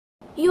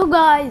You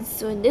guys,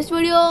 so in this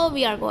video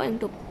we are going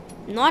to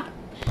not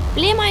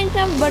play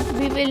Minecraft, but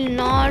we will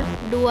not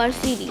do our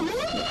series.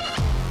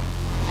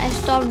 I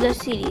stopped the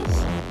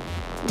series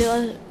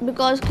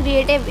because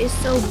creative is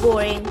so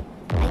boring.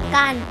 I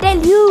can't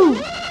tell you.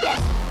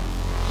 Yes,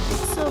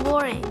 it's so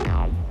boring.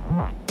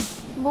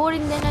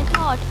 Boring than I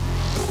thought.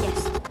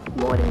 Yes,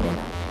 boring than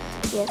I.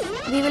 Yes,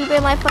 we will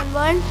play my fun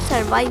world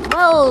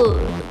survival.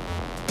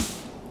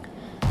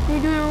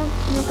 Did you know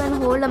you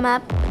can hold a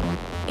map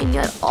in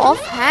your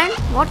offhand?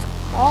 What's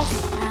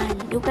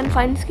offhand? You can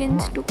find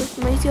skins to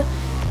customize your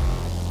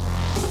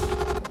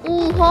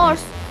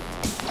horse.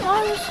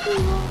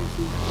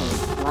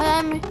 Why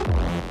am I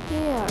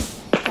here?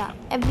 Yeah,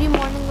 every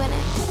morning when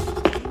I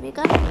wake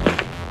up,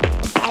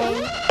 I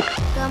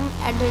come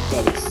at the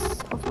terrace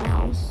of my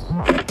house.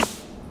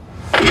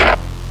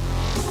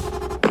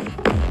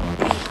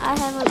 I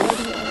have a bed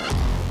here.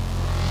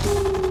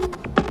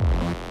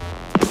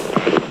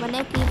 When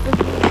I keep it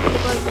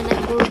because when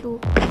I go to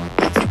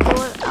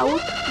explore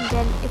out,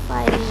 then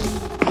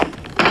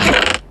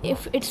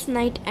if it's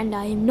night and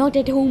I am not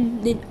at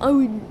home, then I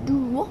will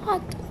do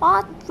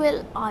what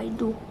will I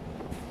do?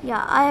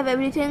 Yeah, I have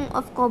everything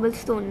of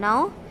cobblestone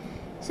now.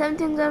 Some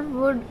things are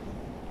wood.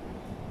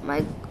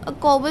 A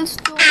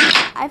cobblestone.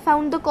 I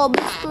found the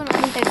cobblestone.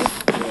 I will tell you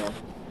here.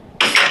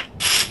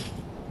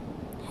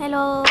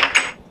 Hello,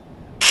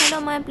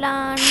 my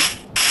plant.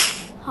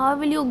 How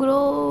will you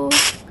grow?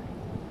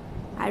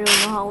 I don't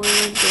know how we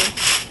will grow.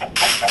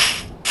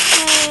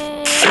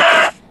 Hey.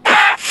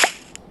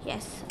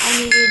 Yes,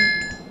 I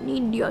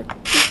need your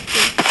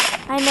chicken.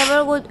 I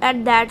never go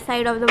at that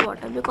side of the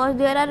water because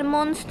there are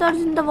monsters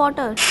in the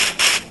water.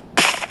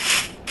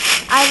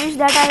 I wish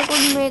that I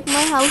could make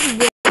my house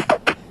there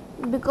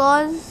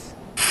because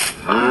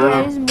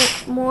there is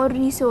more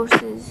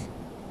resources.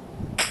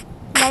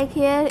 Like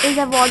here is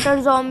a water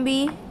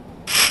zombie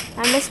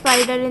and a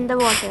spider in the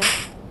water.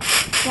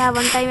 Yeah,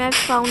 one time I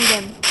found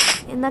them.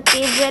 In the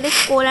cave there is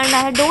coal and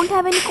I don't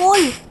have any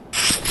coal.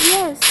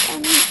 Yes, I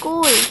need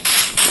coal.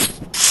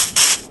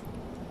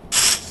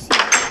 See,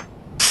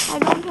 I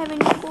don't have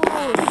any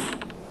coal.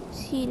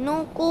 See,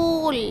 no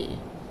coal.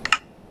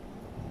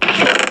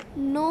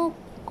 No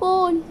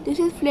coal. This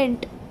is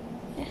flint.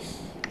 Yes.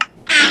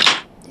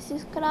 This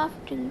is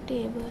crafting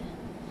table.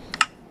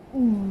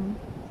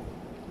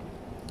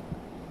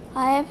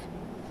 I have,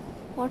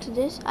 what's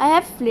this? I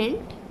have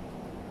flint.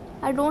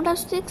 I don't have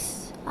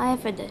sticks. I have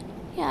feather.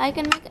 Yeah, I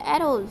can make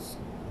arrows.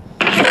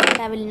 But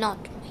I will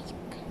not make.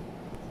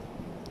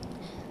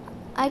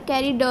 I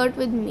carry dirt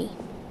with me.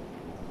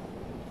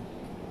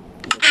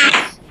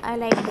 Because I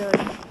like dirt.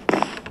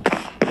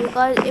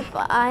 Because if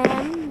I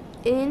am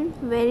in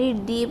very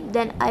deep,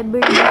 then I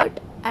build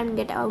dirt and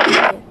get out of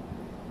there.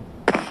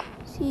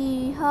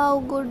 See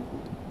how good.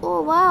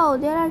 Oh wow,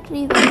 there are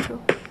trees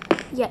also.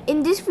 Yeah,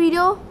 in this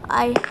video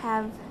I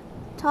have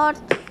thought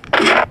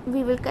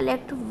we will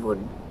collect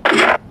wood.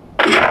 Hey,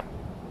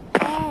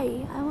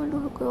 I want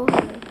to go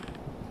here.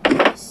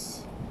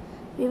 Yes,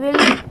 we will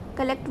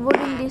collect wood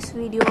in this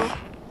video.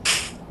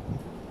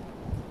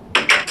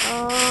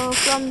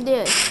 From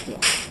there. Yeah.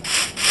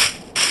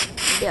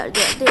 There.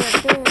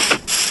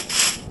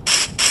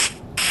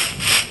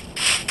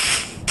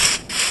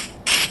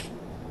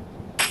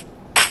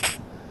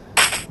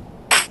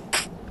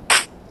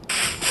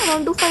 I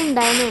want to find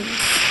diamond.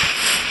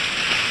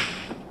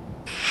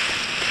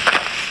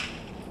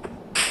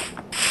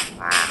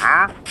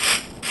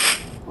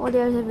 Oh,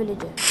 there's a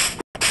villager.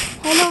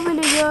 Hello,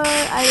 villager.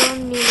 I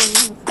don't need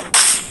anything.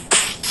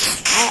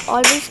 I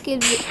always kill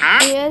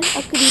where a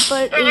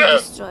creeper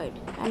is destroyed,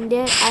 and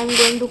there I am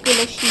going to kill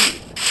a sheep.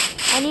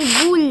 I need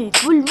wool.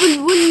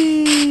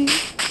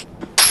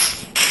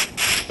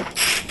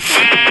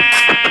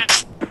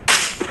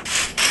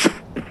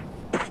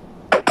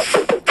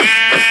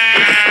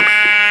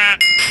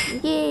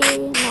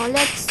 Yay! Now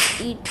let's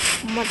eat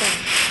mutton.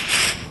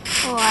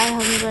 Oh, our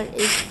hunger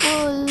is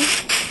full.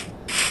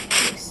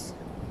 Yes.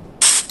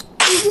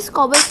 Is this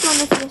cobblestone?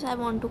 Yes, I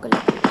want to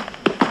collect it.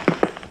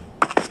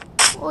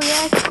 Oh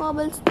yes,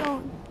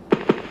 cobblestone.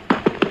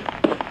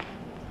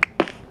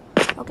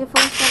 Okay,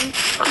 first I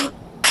keep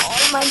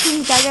all my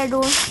things that I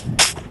don't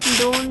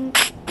need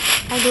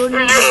now.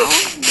 Then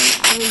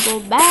I will go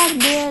back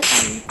there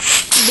and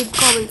dig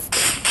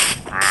cobblestone.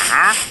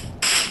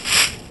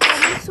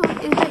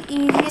 Cobblestone is the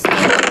easiest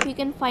thing that we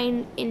can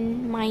find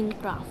in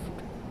Minecraft.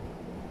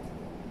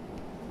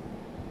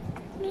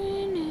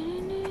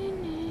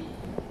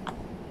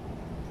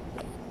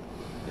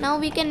 Now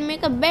we can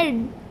make a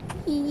bed.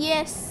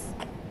 Yes.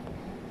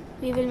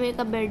 We will make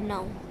a bed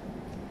now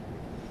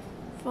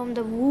from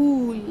the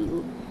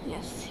wool.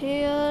 Yes,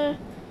 here.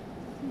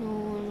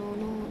 No.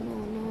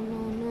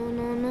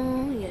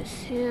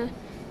 Yes, here.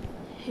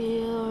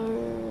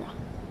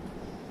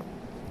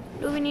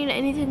 Do we need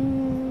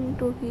anything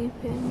to keep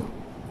here? No.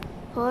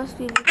 First,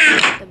 we will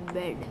make the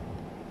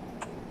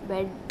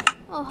bed.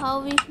 Oh, how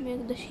we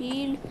make the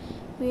shield?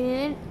 We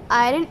need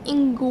iron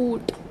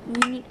ingot.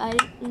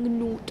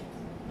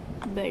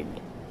 Bed.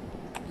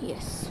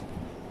 Yes.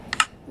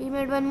 We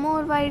made one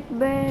more white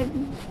bed.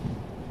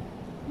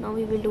 Now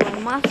we will do our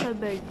master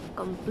bed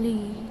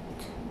complete.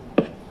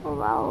 Oh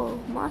wow,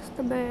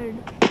 master bed.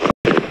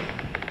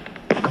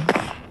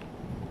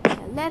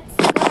 Let's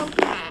go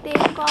to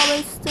take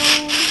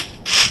cobblestone.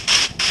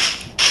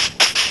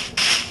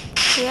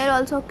 Here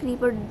also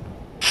creeper.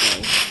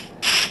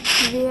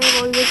 Where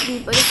was the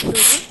creeper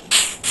explosion?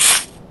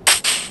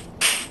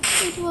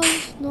 It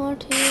was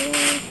not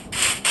here.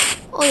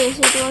 Oh yes,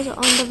 it was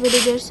on the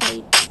villager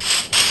side.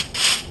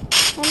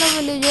 Hello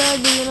villager,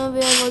 do you know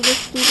where was the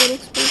creeper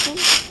explosion?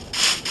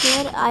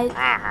 Here I...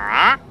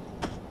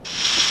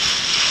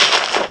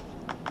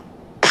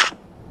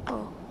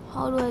 Oh,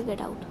 how do I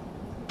get out?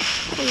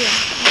 Oh yeah.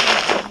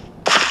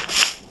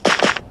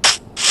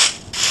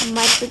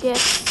 My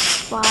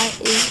pickaxe bar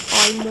is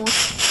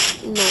almost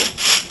low.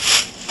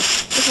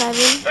 If I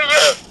will...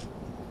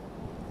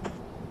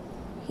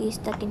 He's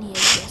stuck in here,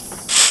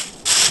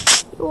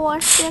 yes. You are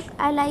sick,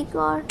 I like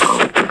your...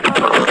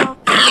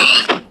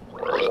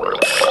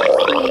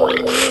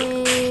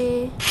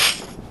 Yay.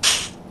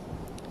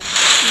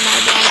 My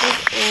bag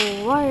is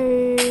over.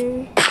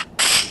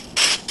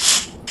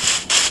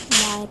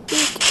 My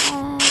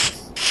pickaxe.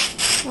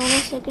 Not a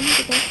second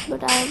pickaxe,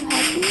 but I am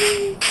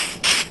happy.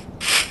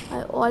 I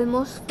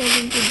almost fell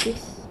into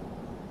this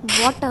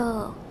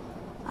water.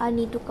 I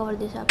need to cover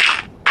this up.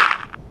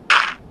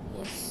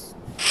 Yes.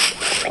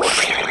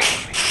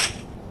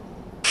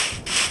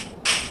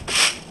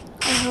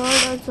 I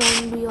heard a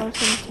zombie or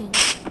something.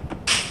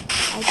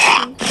 I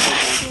think that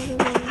was a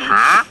zombie.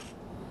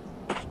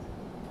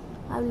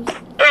 I will...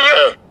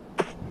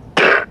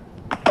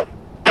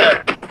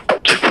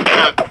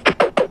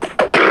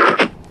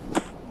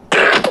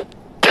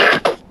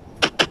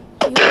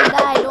 You will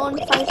die, don't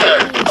fight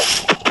me.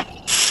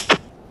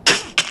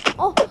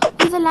 Oh,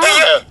 there's a lamp.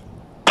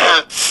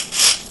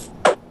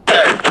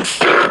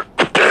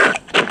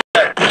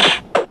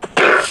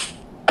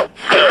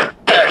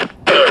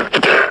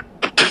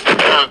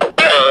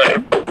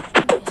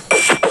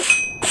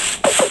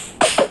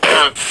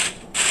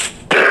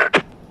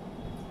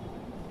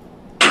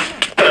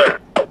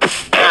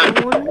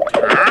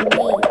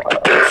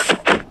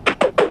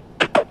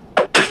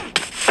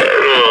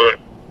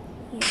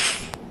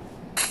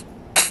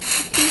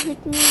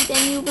 Hit me,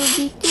 then you will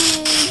be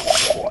killed.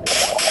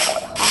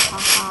 Ha ha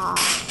ha.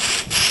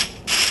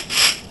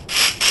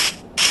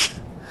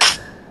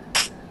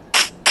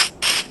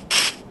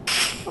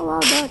 Oh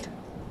wow, dirt.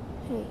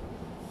 Hey,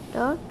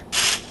 dirt.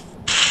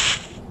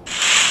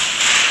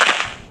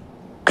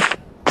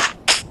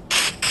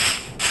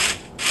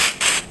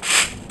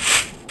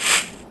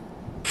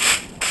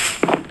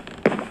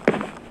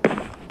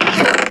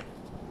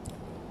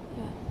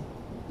 Yeah.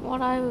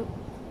 What I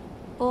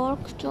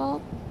pork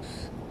chops.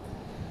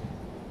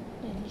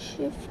 Then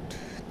shift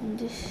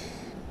this.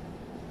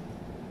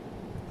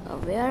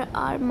 Where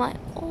are my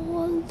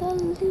all the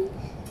leaves?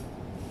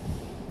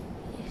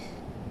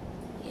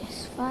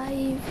 Yes,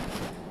 5.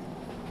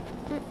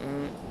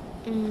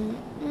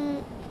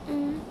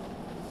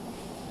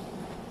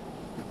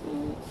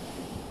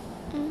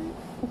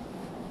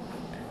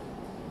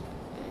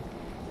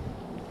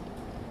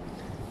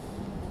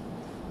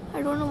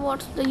 I don't know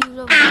what's the use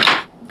of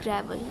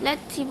gravel.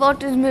 Let's see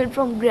what is made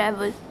from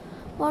gravel.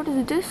 What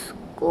is this?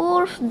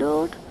 Coarse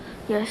dirt.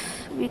 Yes,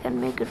 we can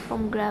make it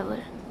from gravel.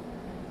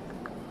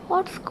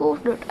 What's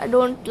coarse dirt? I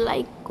don't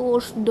like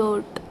coarse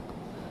dirt.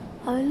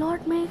 I will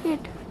not make it.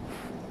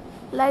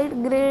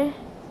 Light grey.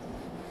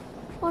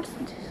 What's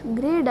this?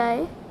 Grey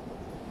dye.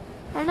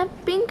 And a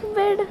pink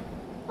bed.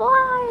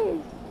 Why?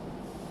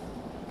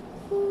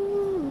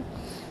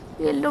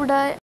 Yellow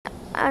dye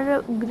and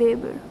a grey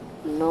bed.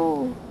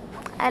 No.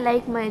 I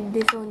like my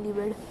this only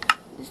bed.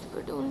 This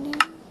bed only.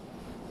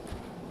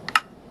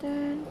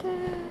 Dun,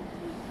 dun.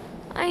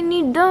 I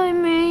need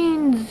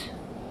diamonds.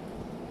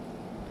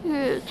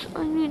 Yes,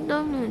 I need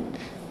diamonds.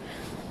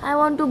 I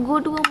want to go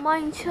to a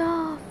mine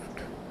shaft.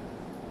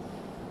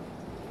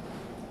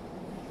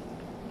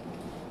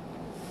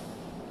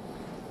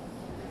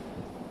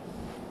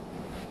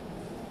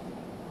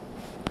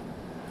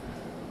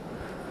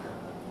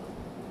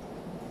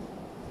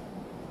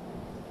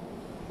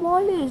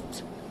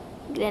 Polished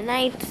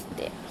granite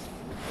stairs.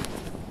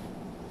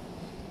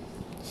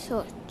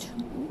 Search.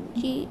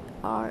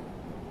 GR.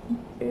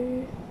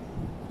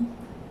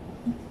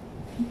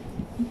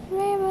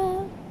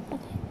 River.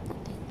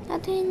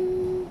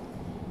 Nothing.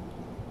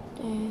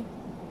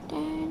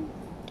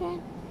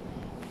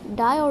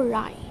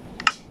 Diorite.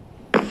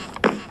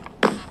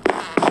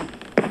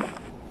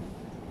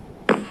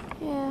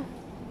 Yeah.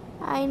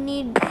 I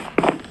need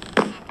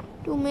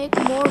to make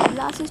more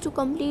glasses to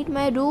complete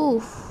my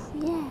roof.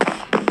 Yeah.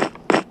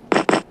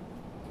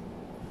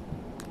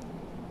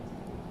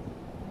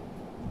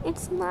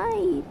 It's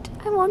night.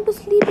 I want to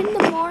sleep in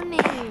the morning.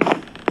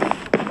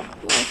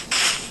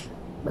 Yes.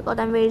 Because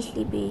I'm very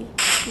sleepy.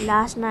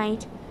 Last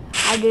night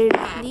I didn't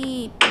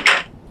sleep.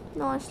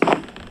 No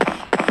sleep.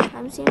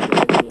 I'm saying to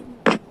the game.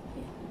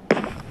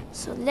 Yeah.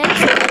 So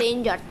let's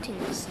arrange our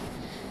things.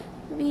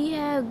 We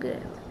have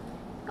gravel.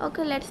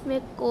 Okay, let's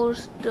make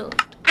coarse dirt.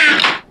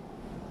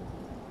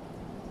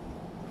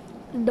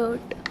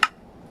 Dirt,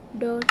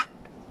 dirt,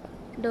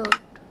 dirt.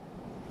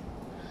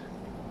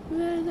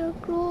 Where the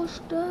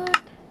cross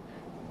dirt?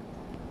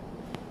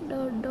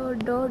 Dirt,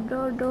 dirt, dirt,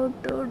 dirt,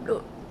 dirt, dirt,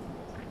 dirt.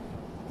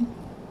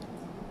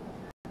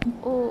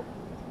 O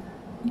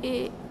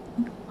A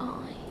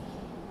I.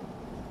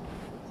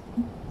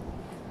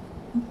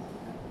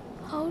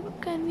 How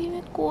can we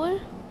make coal?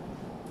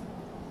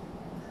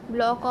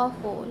 Block of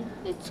coal.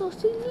 It's so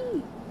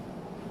silly.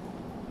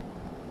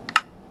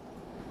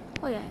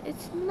 Oh yeah,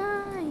 it's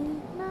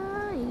night,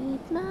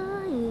 night,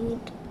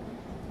 night.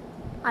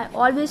 I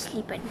always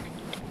sleep at night.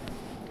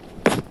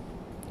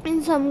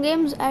 In some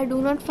games I do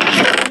not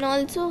find one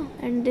also,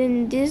 and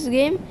in this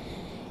game,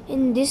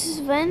 in this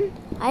one,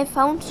 I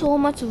found so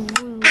much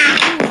wool.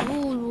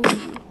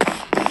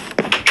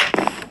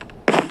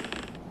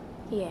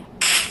 Yeah.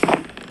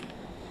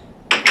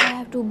 I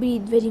have to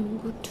breathe very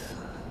good.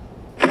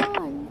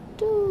 1,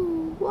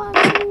 2, 1,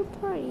 2,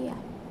 3. Yeah.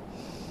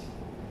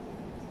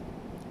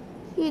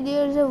 See,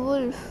 there's a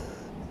wolf.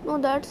 No,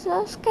 that's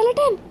a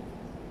skeleton.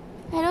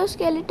 Hello,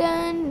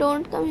 skeleton.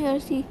 Don't come here.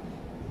 See,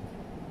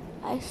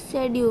 I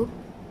said you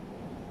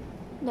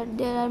that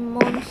there are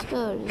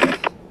monsters.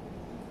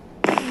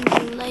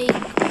 Like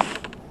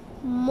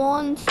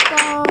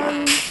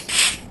monsters.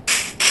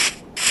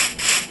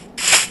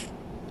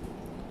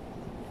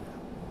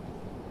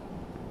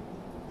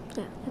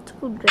 Yeah, that's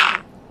good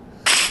dragon.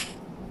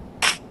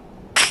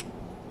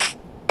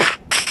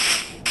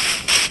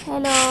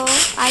 Hello,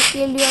 I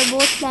killed your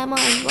both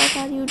llamas. What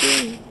are you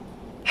doing?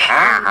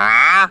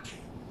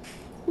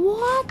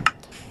 What?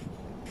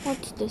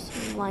 What's this?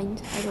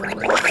 Vines? I don't know.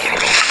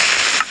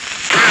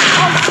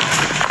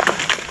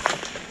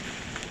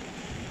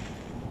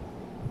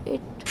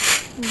 It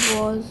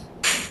was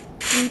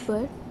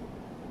creeper.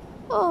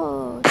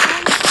 Oh,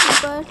 thanks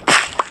creeper.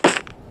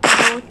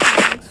 Oh,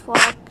 thanks for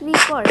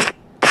creeper.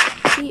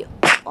 He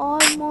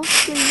almost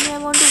killed me. I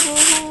want to go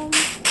home.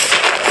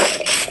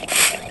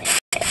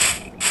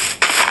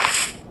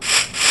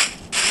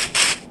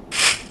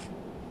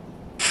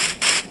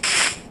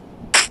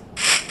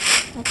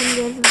 I think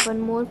there's one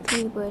more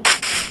creeper.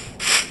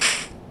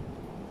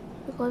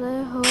 Because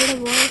I heard a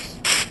voice.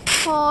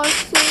 Oh,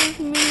 save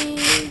me.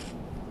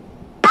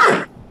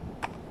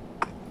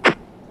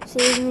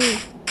 Save me.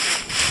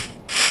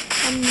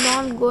 I'm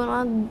not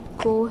gonna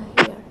go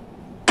here.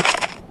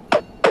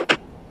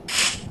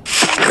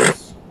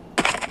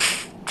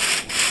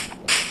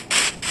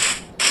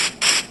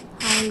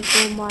 I'll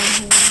go my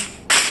home.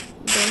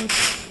 Then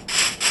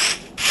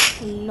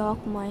lock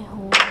my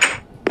home.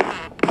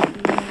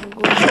 And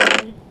go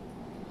there.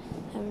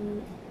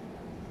 And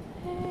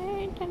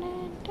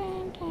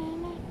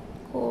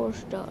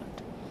course dirt.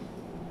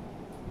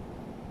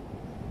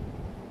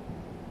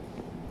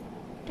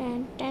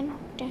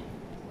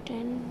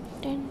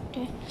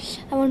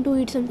 I want to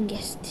eat something.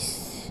 Guess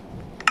this.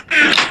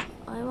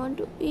 I want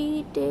to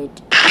eat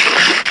it.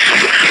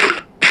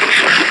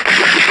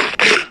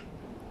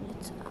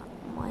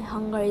 My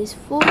hunger is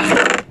full.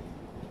 I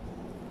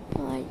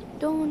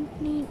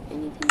don't need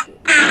anything to eat.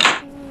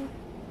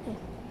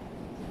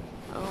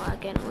 Oh, I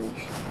can only.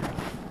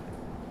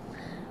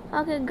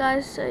 Okay,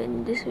 guys. So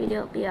in this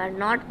video, we are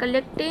not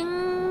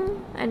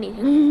collecting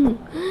anything.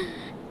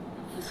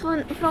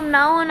 So from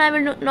now on, I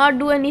will not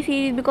do any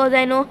series because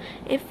I know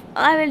if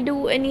I will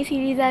do any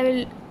series, I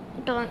will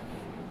turn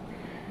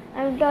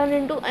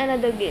into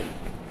another game.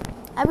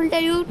 I will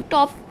tell you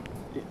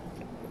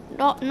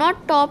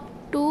not top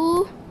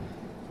 2.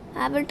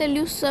 I will tell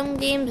you some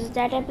games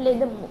that I play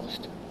the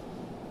most,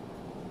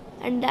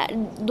 and that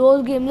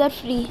those games are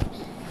free.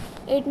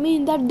 It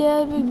means that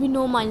there will be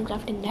no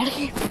Minecraft in that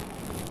game.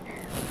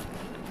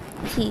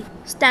 See,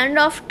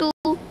 Standoff 2,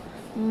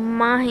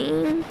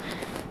 Mine,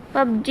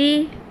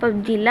 PUBG,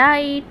 PUBG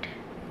Lite,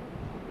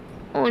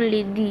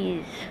 only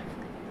these.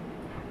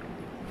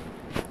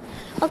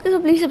 Okay, so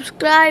please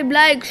subscribe,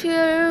 like,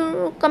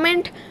 share,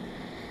 comment.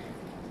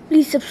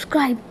 Please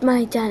subscribe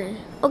my channel.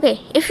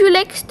 Okay, if you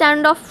like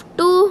Standoff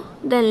 2,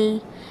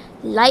 then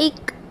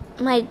like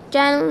my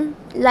channel,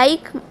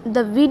 like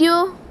the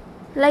video,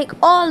 like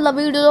all the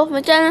videos of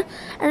my channel,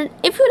 and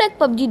if you like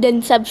PUBG,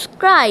 then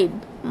subscribe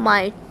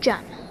my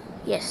channel.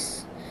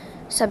 Yes,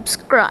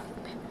 subscribe.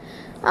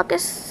 Okay,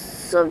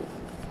 so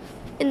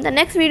in the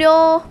next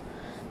video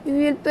we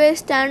will play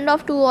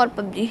Standoff 2 or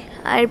PUBG.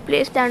 I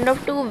play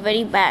Standoff 2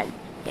 very bad.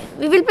 Yeah,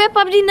 we will play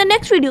PUBG in the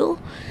next video.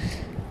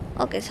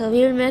 Okay, so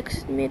we will make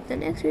the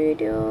next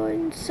video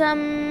in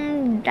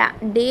some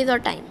days or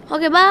time.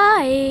 Okay,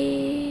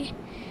 bye.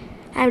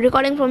 I'm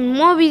recording from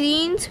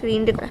Movie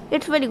Screen Recorder.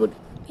 It's very good.